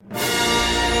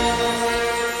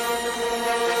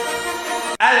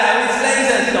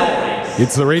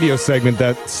It's the radio segment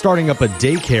that's starting up a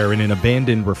daycare in an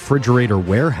abandoned refrigerator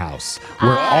warehouse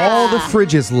where all the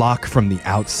fridges lock from the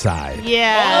outside.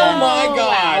 Yeah. Oh my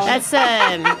gosh. That's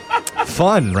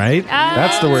Fun, right?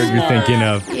 That's the word you're thinking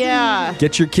of. yeah.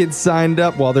 Get your kids signed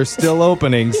up while there's still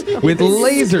openings with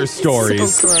Laser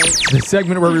Stories. So gross. The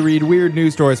segment where we read weird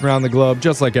news stories from around the globe,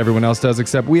 just like everyone else does,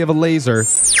 except we have a laser,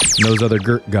 and those other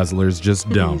guzzlers just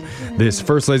don't. This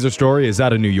first laser story is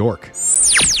out of New York.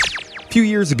 A few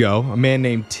years ago, a man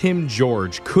named Tim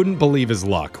George couldn't believe his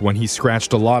luck when he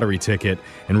scratched a lottery ticket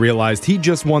and realized he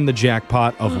just won the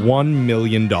jackpot of $1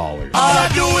 million.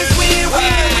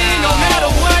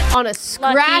 On a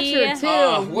scratcher, Lucky. too.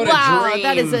 Oh, what a wow, dream.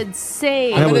 that is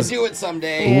insane. I'm That going was- to do it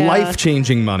someday. Yeah.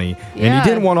 Life-changing money, and Yeah. he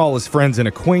didn't want all his friends and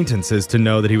acquaintances to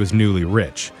know that he was newly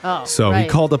rich. Oh, so he right.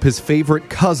 called up his favorite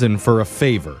cousin for a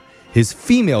favor, his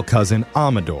female cousin,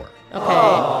 Amador.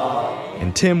 Okay.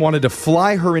 And Tim wanted to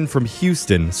fly her in from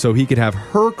Houston so he could have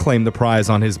her claim the prize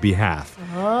on his behalf.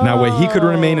 That way he could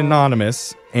remain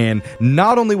anonymous, and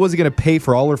not only was he going to pay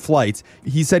for all her flights,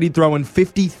 he said he'd throw in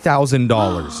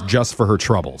 $50,000 just for her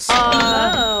troubles.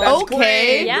 That's Okay.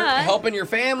 great. Yeah. You're helping your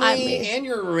family I mean- and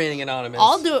you're remaining anonymous.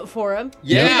 I'll do it for him.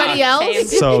 Yeah. Anybody else?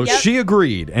 Same. So Yep. she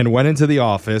agreed and went into the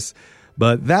office,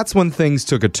 but that's when things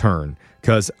took a turn.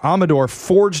 Because Amador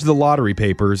forged the lottery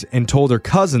papers and told her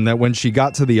cousin that when she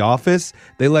got to the office,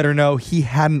 they let her know he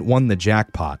hadn't won the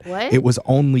jackpot. What? It was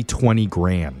only 20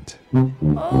 grand.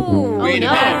 Oh, Wait a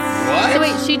no. minute. What? So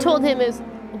wait, she told him is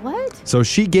what? So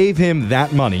she gave him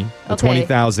that money, the Okay.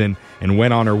 $20,000, and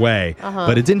went on her way. Uh-huh.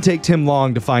 But it didn't take Tim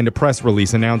long to find a press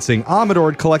release announcing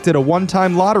Amador had collected a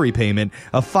one-time lottery payment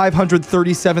of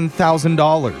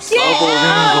 $537,000.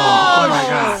 Oh my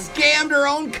God. Scammed her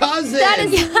own cousin. That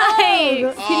is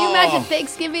Yikes. Can you imagine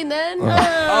Thanksgiving then? Oh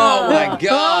my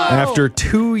God. After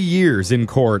 2 years in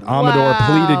court, Amador Wow.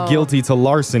 pleaded guilty to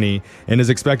larceny and is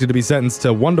expected to be sentenced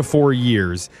to 1 to 4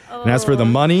 years. And as for the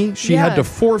money, she had to Yeah.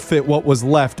 forfeit what was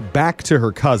left back to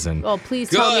her cousin. Oh, please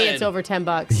tell me Good. it's over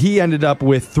 $10. He ended up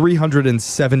with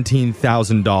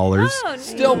 $317,000. Oh,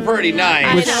 Still pretty nice.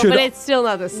 I Which know, should- but it's still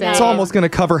not the same. It's almost going to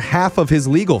cover half of his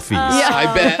legal fees.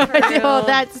 I bet. Oh,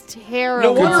 that's No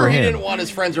terrible. for wonder he him. didn't want his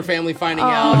friends or family finding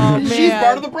out. She's man.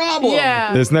 part of the problem.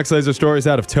 Yeah. This next laser story is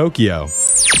out of Tokyo. A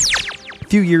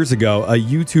few years ago, a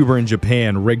YouTuber in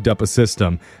Japan rigged up a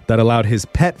system that allowed his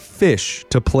pet fish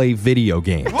to play video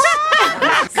games.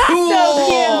 Cool.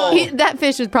 That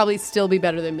fish would probably still be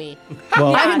better than me.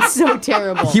 Well, I'm so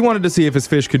terrible. he wanted to see if his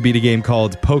fish could beat a game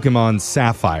called Pokemon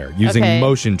Sapphire using Okay.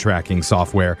 motion tracking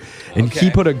software. And Okay. he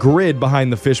put a grid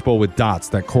behind the fishbowl with dots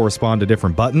that correspond to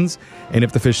different buttons. And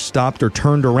if the fish stopped or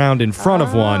turned around in front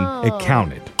of one, it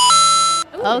counted.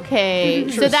 Okay.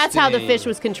 So that's how the Interesting. fish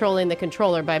was controlling the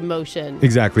controller by motion.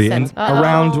 Exactly. Sense. And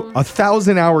around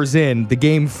 1,000 hours in, the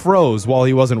game froze while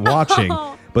he wasn't watching.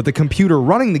 But the computer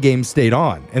running the game stayed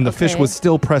on, and the fish Okay. was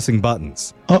still pressing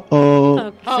buttons. So So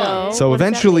what does that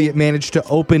eventually mean? it managed to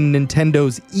open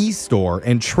Nintendo's e-store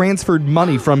and transferred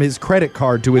money from his credit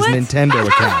card to his Nintendo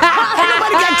account.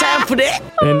 Nobody got time for that.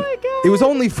 And it was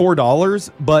only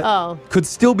 $4, but Oh. could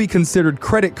still be considered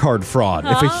credit card fraud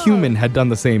if a human had done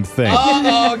the same thing.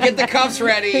 Uh-oh, get the cuffs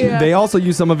ready. They also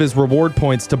used some of his reward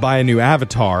points to buy a new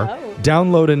avatar,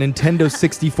 download a Nintendo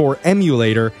 64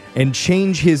 emulator, and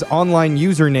change his online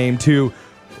username to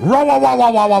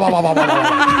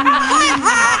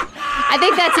I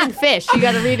think that's in fish. You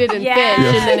got to read it in Yeah. fish,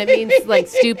 and then it means like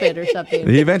stupid or something.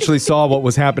 He eventually saw what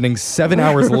was happening 7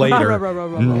 hours later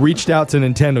and reached out to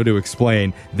Nintendo to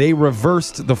explain. They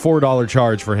reversed the $4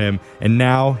 charge for him, and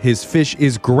now his fish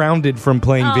is grounded from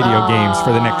playing video games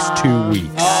for the next 2 weeks.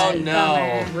 Oh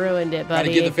no. Ruined it, Gotta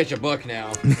buddy. give the fish a book now.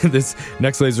 This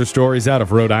next laser story is out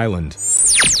of Rhode Island.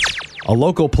 A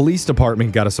local police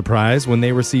department got a surprise when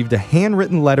they received a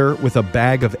handwritten letter with a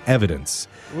bag of evidence.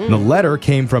 The letter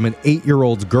came from an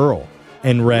 8-year-old girl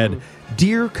and read,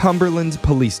 "Dear Cumberland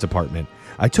Police Department,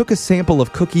 I took a sample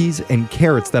of cookies and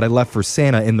carrots that I left for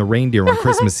Santa in the reindeer on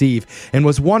Christmas Eve and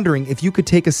was wondering if you could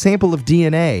take a sample of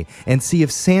DNA and see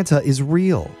if Santa is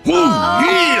real." Brilliant.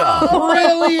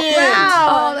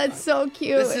 Oh, that's so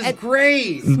cute. This is And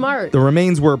great. smart. The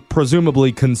remains were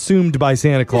presumably consumed by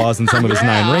Santa Claus and some of his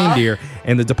 9 reindeer,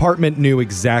 and the department knew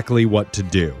exactly what to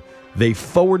do. They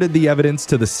forwarded the evidence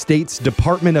to the state's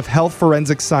Department of Health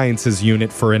Forensic Sciences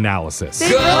unit for analysis.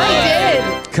 They really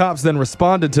did. Cops then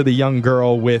responded to the young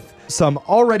girl with some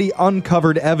already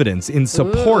uncovered evidence in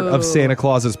support of Santa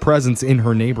Claus's presence in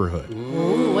her neighborhood.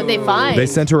 Ooh, what'd they find? They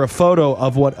sent her a photo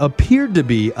of what appeared to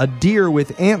be a deer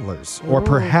with antlers, or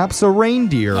perhaps a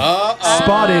reindeer,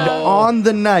 spotted on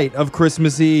the night of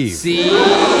Christmas Eve. See?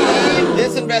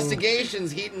 This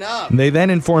investigation's heating up. They then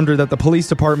informed her that the police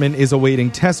department is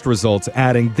awaiting test results,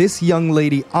 adding, "This young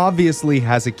lady obviously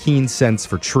has a keen sense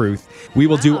for truth. We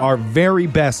will do our very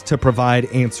best to provide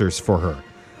answers for her.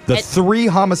 The 3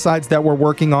 homicides that we're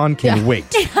working on can wait."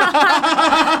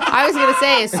 I was going to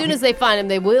say, as soon as they find him,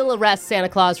 they will arrest Santa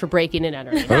Claus for breaking and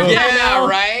entering. Yeah,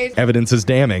 right? Evidence is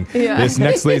damning. This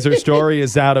next laser story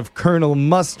is out of Colonel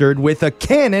Mustard with a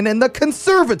cannon in the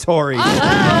conservatory.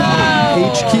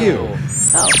 HQ.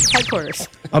 Oh, headquarters.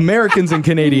 Americans and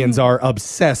Canadians are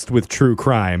obsessed with true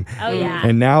crime. Oh, yeah.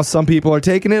 And now some people are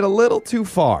taking it a little too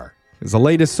far. Because the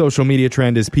latest social media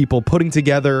trend is people putting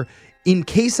together "in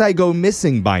case I go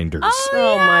missing" binders.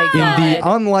 Oh, my In God. the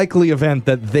unlikely event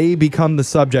that they become the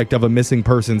subject of a missing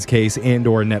persons case and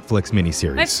or Netflix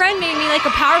miniseries. My friend made me like a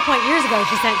PowerPoint years ago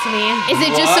she sent to me. Is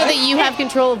it just so that you have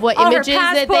control of what All images her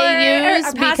that passport, they use?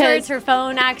 her passwords, her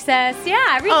phone access. Yeah,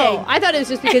 everything. Oh, I thought it was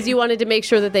just because you wanted to make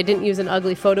sure that they didn't use an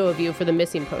ugly photo of you for the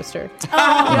missing poster. Also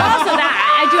that.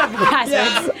 I do have the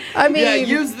passwords. I mean, Yeah,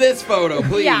 use this photo,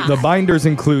 please. Yeah. The binders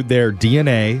include their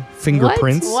DNA,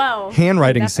 fingerprints, Whoa.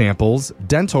 handwriting samples,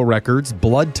 dental records,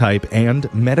 blood type,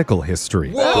 and medical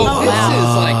history. Whoa, this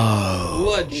is like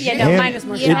legit. Yeah, no, And mine was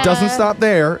more it doesn't stop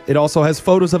there. It also has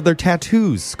photos of their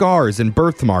tattoos, scars, and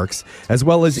birthmarks, as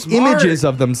well as images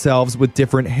of themselves with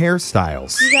different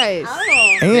hairstyles. you guys.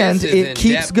 And This is it in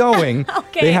keeps depth. going.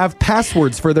 Okay. They have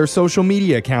passwords for their social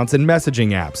media accounts and messaging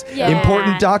apps. Yeah.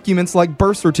 Important documents like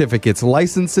birth certificates,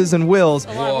 licenses, and wills,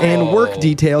 and work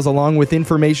details, along with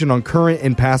information on current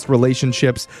and past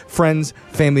relationships, friends,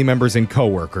 family members, and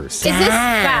coworkers. Is this,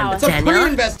 Wow. It's a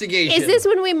pre-investigation. is this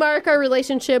when we mark our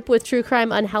relationship with true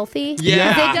crime unhealthy?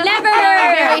 Yeah. It doesn't Never.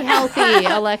 sound very healthy,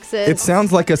 Alexis. It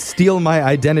sounds like a steal my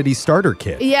identity starter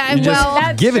kit. Yeah, You're just well-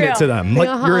 That's giving it true. to them. Like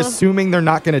you're assuming they're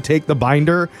not going to take the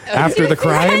binder after the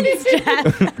crime.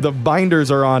 The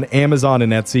binders are on Amazon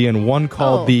and Etsy, and one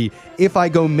called Oh. the "If I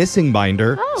Go Missing"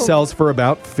 binder sells for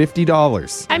about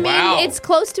 $50. I mean, Wow. it's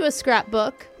close to a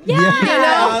scrapbook.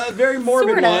 Very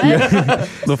morbid Sorta. one.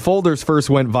 The folders first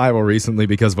went viral recently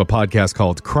because of a podcast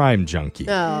called Crime Junkie.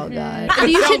 Oh, God.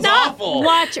 You should sounds not awful.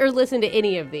 watch or listen to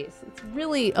any of these. It's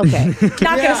really, okay.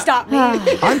 Not gonna stop me.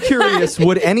 I'm curious,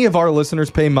 would any of our listeners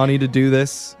pay money to do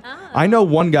this? I know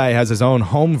one guy has his own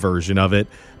home version of it,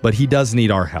 but he does need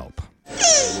our help.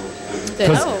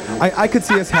 Because I could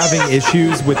see us having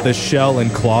issues with the shell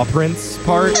and claw prints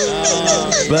part,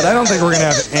 but I don't think we're going to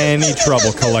have any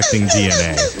trouble collecting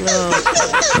DNA.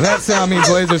 And that sound means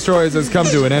Laser Stories has come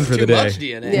to an end for the Too day. much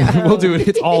DNA. We'll do it.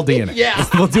 It's all DNA. Yeah.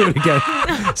 We'll do it again,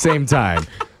 same time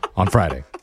on Friday.